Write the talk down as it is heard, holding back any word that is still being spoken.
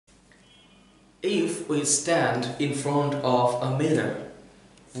If we stand in front of a mirror,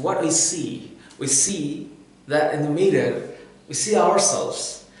 what we see? We see that in the mirror, we see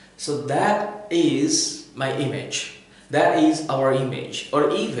ourselves. So that is my image. That is our image.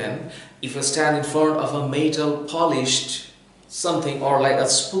 Or even if I stand in front of a metal polished something, or like a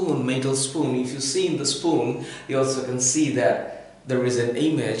spoon, metal spoon, if you see in the spoon, you also can see that there is an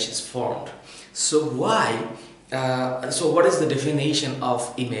image is formed. So what is the definition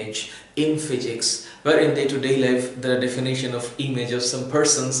of image in physics? Well, in day-to-day life, the definition of image of some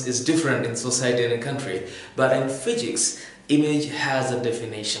persons is different in society and in country. But in physics, image has a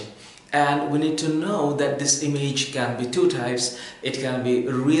definition. And we need to know that this image can be two types. It can be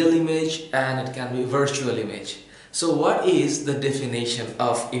real image and it can be virtual image. So what is the definition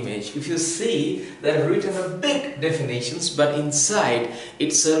of image? If you see, there are written a big definitions, but inside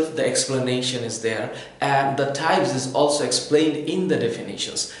itself the explanation is there, and the types is also explained in the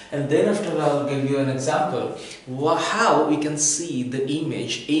definitions. And then after I'll give you an example how we can see the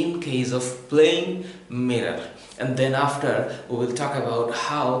image in case of plane mirror. And then after we will talk about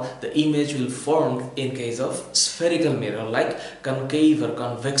how the image will form in case of spherical mirror, like concave or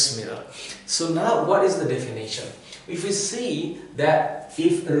convex mirror. So now what is the definition? If we see that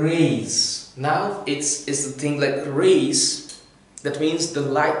if rays, now it's the thing like rays, that means the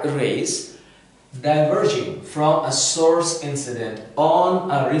light rays diverging from a source incident on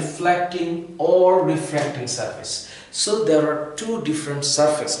a reflecting or refracting surface. So there are two different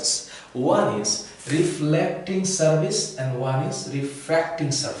surfaces. One is reflecting surface and one is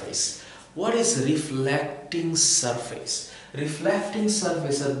refracting surface. What is reflecting surface? Reflecting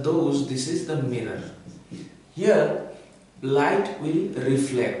surface are those, this is the mirror. Here light will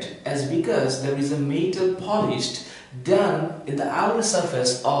reflect as because there is a metal polished done in the outer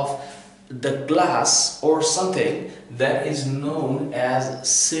surface of the glass or something that is known as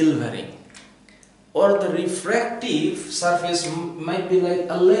silvering. Or the refractive surface might be like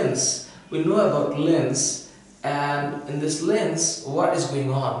a lens. We know about lens, and in this lens what is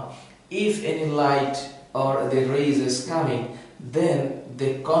going on? If any light or the rays is coming, then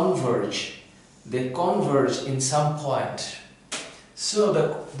they converge in some point. So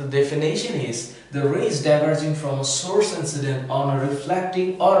the definition is the rays diverging from a source incident on a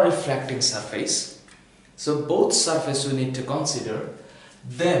reflecting or refracting surface. So both surfaces we need to consider.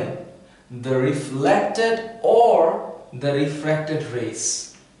 Then the reflected or the refracted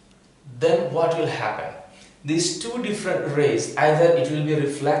rays. Then what will happen? These two different rays, either it will be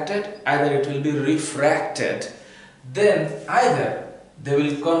reflected, either it will be refracted. Then either they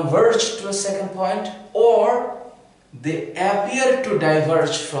will converge to a second point or they appear to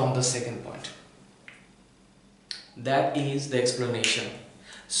diverge from the second point. That is the explanation.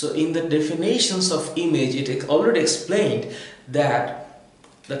 So in the definitions of image, it already explained that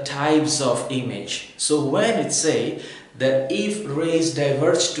the types of image. So when it say that if rays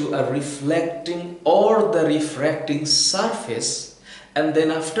diverge to a reflecting or the refracting surface, and then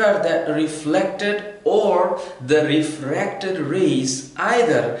after that reflected or the refracted rays,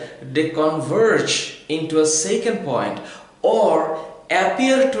 either they converge into a second point or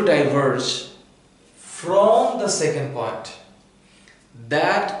appear to diverge from the second point.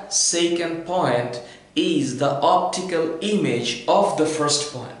 That second point is the optical image of the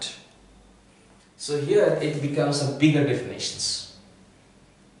first point. So here it becomes a bigger definitions.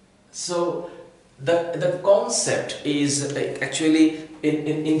 So the concept is actually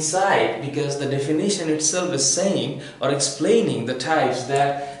inside, because the definition itself is saying or explaining the types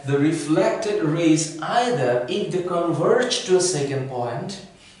that the reflected rays, either if they converge to a second point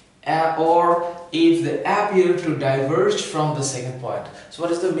or if they appear to diverge from the second point. So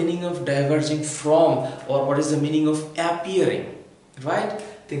what is the meaning of diverging from, or what is the meaning of appearing? Right?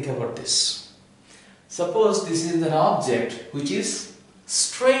 Think about this. Suppose this is an object which is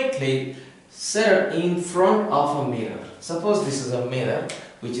straightly set in front of a mirror. Suppose this is a mirror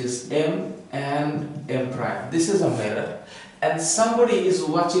which is M and M prime. This is a mirror and somebody is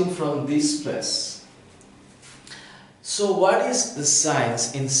watching from this place. So what is the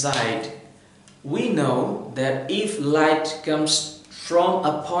science inside? We know that if light comes from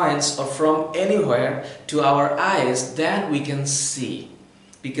a point or from anywhere to our eyes, then we can see,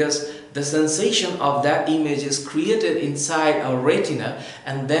 because the sensation of that image is created inside our retina,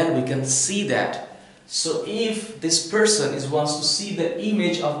 and then we can see that. So if this person wants to see the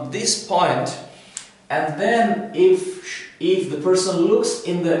image of this point, and then if the person looks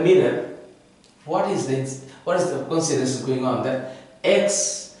in the mirror, what is the coincidence going on? That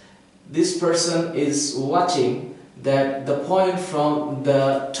X, this person is watching that the point from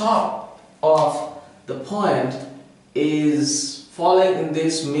the top of the point is falling in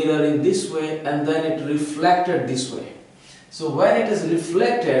this mirror in this way, and then it reflected this way. So when it is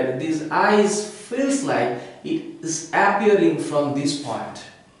reflected, this eyes feels like it is appearing from this point.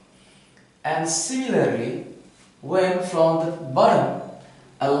 And similarly, when from the bottom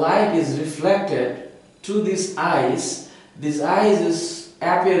a light is reflected to this eyes is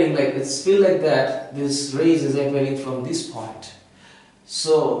appearing like it's feel like that this rays is appearing from this point.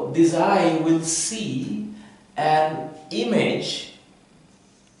 So this eye will see an image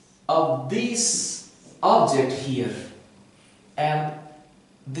of this object here, and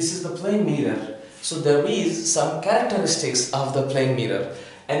this is the plane mirror. So there is some characteristics of the plane mirror,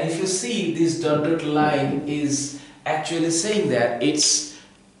 and if you see this dotted line is actually saying that it's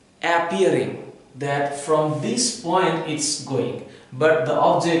appearing that from this point it's going, but the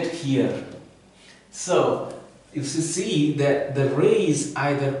object here. So if you see that the rays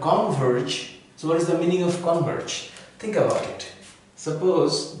either converge, so what is the meaning of converge? Think about it.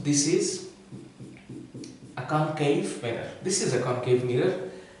 Suppose this is a concave mirror. This is a concave mirror,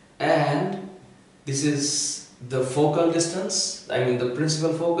 and this is the focal distance, I mean the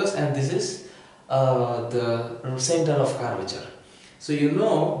principal focus, and this is the center of curvature. So you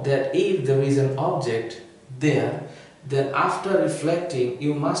know that if there is an object there, then after reflecting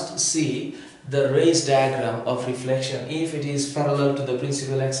you must see the rays diagram of reflection. If it is parallel to the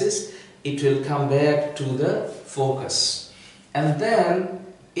principal axis, it will come back to the focus, and then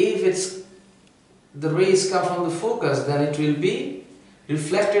if it's the rays come from the focus, then it will be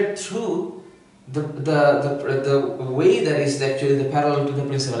reflected through the way that is actually the parallel to the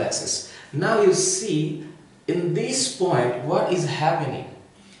principal axis. Now you see in this point what is happening.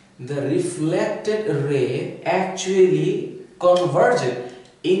 The reflected ray actually converged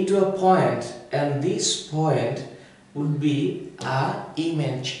into a point, and this point would be an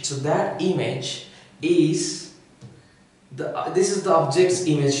image. So that image is this is the object's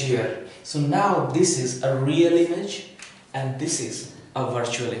image here. So now this is a real image and this is a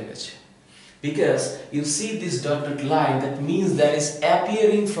virtual image. Because you see this dotted line, that means that is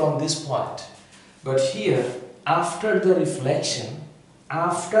appearing from this point. But here, after the reflection,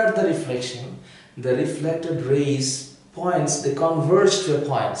 the reflected rays points, they converge to a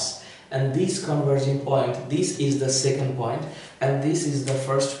points. And this converging point, this is the second point and this is the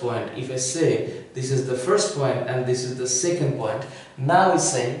first point. If I say this is the first point and this is the second point, now it's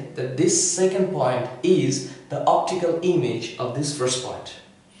saying that this second point is the optical image of this first point.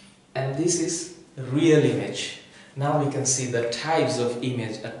 And this is real image. Now we can see the types of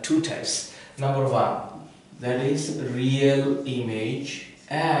image are two types. Number one, that is real image,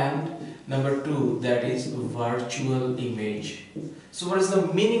 and number two, that is virtual image. So what is the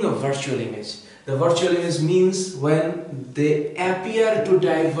meaning of virtual image? The virtual image means when they appear to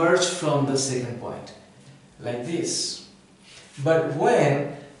diverge from the second point, like this. But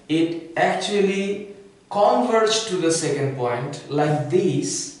when it actually converges to the second point, like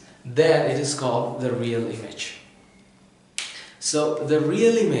this, then it is called the real image. So the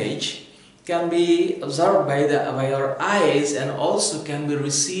real image can be observed by our eyes and also can be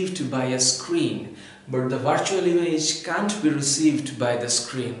received by a screen, but the virtual image can't be received by the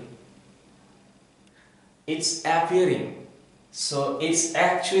screen. It's appearing, so it's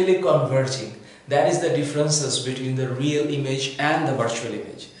actually converging. That is the differences between the real image and the virtual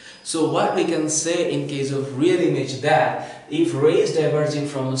image. So what we can say in case of real image, that if rays diverging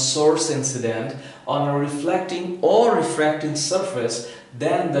from a source incident on a reflecting or refracting surface,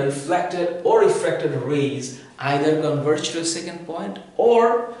 then the reflected or refracted rays either converge to a second point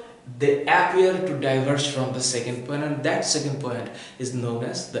or they appear to diverge from the second point, and that second point is known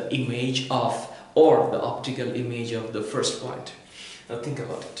as the image of, or the optical image of the first point. Now think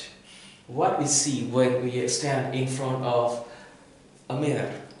about it. What we see when we stand in front of a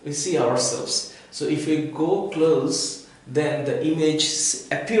mirror, we see ourselves. So if we go close, then the image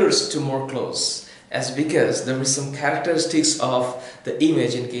appears to more close, as because there is some characteristics of the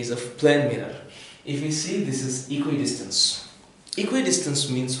image in case of plane mirror. If you see, this is equidistance. Equidistance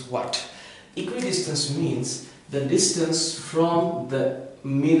means what? Equidistance means the distance from the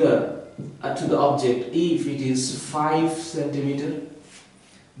mirror to the object. If it is 5 cm,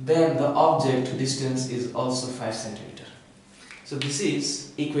 then the object distance is also 5 cm. So this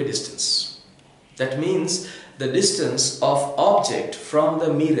is equidistance. That means the distance of object from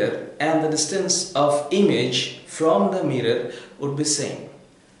the mirror and the distance of image from the mirror would be same.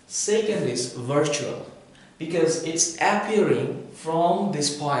 Second is virtual, because it's appearing from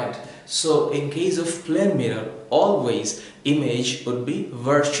this point. So in case of plane mirror, always image would be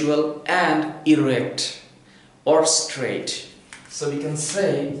virtual and erect or straight. So we can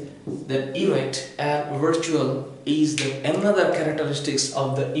say that erect and virtual is the another characteristics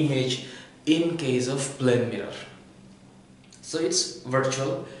of the image in case of plane mirror. So it's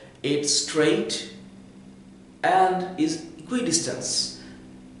virtual, it's straight, and is equidistance.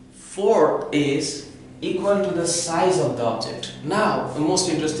 Fourth is equal to the size of the object. Now the most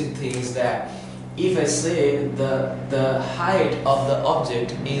interesting thing is that if I say the height of the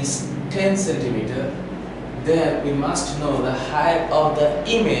object is 10 centimeter, then we must know the height of the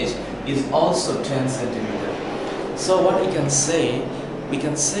image is also 10 centimeter. So what we can say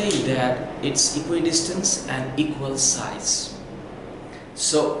that it's equidistance and equal size.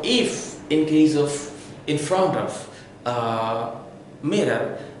 So if in case of in front of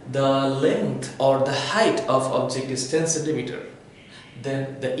mirror the length or the height of object is 10 centimeter,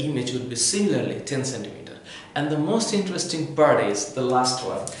 then the image would be similarly 10 centimeter. And the most interesting part is the last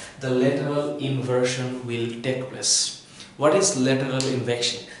one, the lateral inversion will take place. What is lateral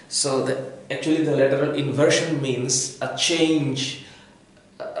inversion? So actually the lateral inversion means a change,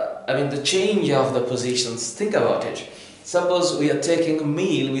 the change of the positions. Think about it. Suppose we are taking a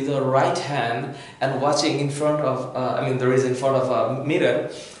meal with our right hand and watching in front of, there is in front of a mirror,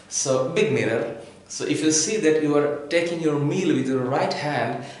 so big mirror. So if you see that you are taking your meal with your right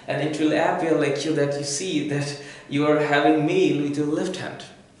hand, and it will appear like you that you see that you are having meal with your left hand.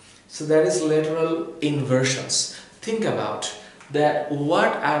 So that is lateral inversions. Think about that.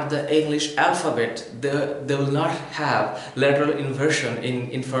 What are the English alphabet? They will not have lateral inversion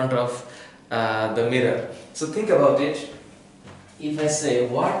in front of the mirror. So think about it. If I say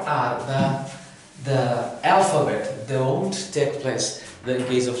what are the alphabet, they won't take place in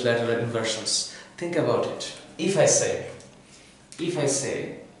case of lateral inversions. Think about it. If I say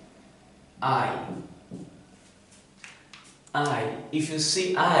I, if you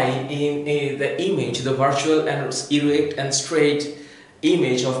see I in the image, the virtual and erect and straight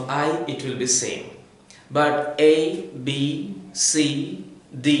image of I, it will be same. But A, B, C,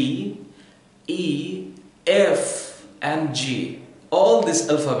 D, E, F and G, all this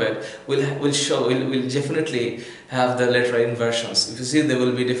alphabet will definitely have the lateral inversions. If you see, they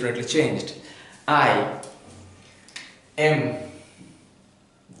will be definitely changed. I, M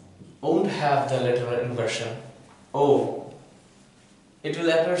won't have the lateral inversion. O, it will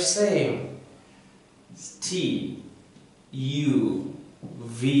appear same. T, U,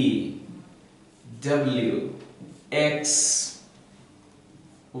 V, W, X,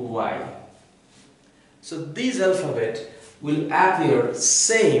 Y. So these alphabet will appear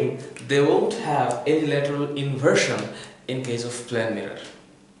same. They won't have any lateral inversion in case of plane mirror.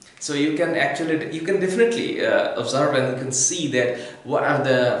 So you can definitely observe and you can see that what are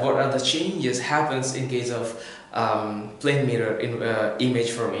the changes happens in case of plane mirror in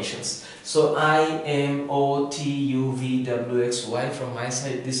image formations. So I, M, O, T, U, V, W, X, Y, from my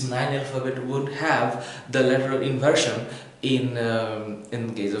side, this 9 alphabet would have the lateral inversion in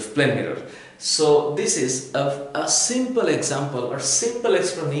case of plane mirror. So this is a simple example or simple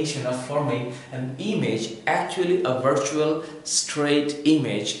explanation of forming an image, actually a virtual straight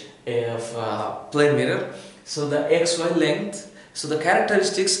image of plane mirror. So the XY length, so the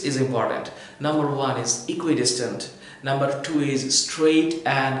characteristics is important. Number 1 is equidistant. Number 2 is straight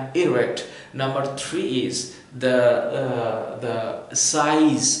and erect. Number 3 is the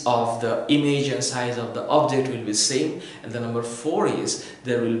size of the image and size of the object will be same. And the number 4 is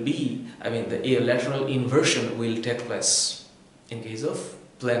there will be, the lateral inversion will take place in case of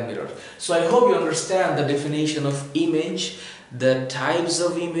plane mirror. So I hope you understand the definition of image, the types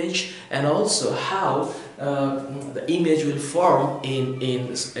of image, and also how the image will form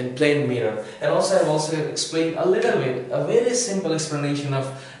in plane mirror. And also I've also explained a little bit, a very simple explanation of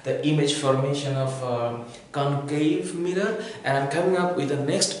the image formation of concave mirror. And I'm coming up with the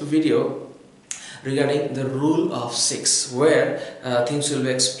next video regarding the rule of 6, where things will be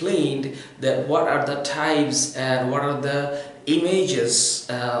explained, that what are the types and what are the images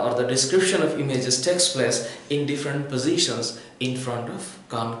or the description of images takes place in different positions in front of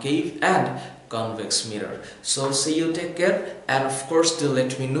concave and convex mirror. So see you, take care, and of course do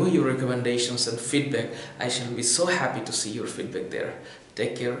let me know your recommendations and feedback. I shall be so happy to see your feedback there.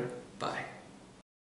 Take care, bye.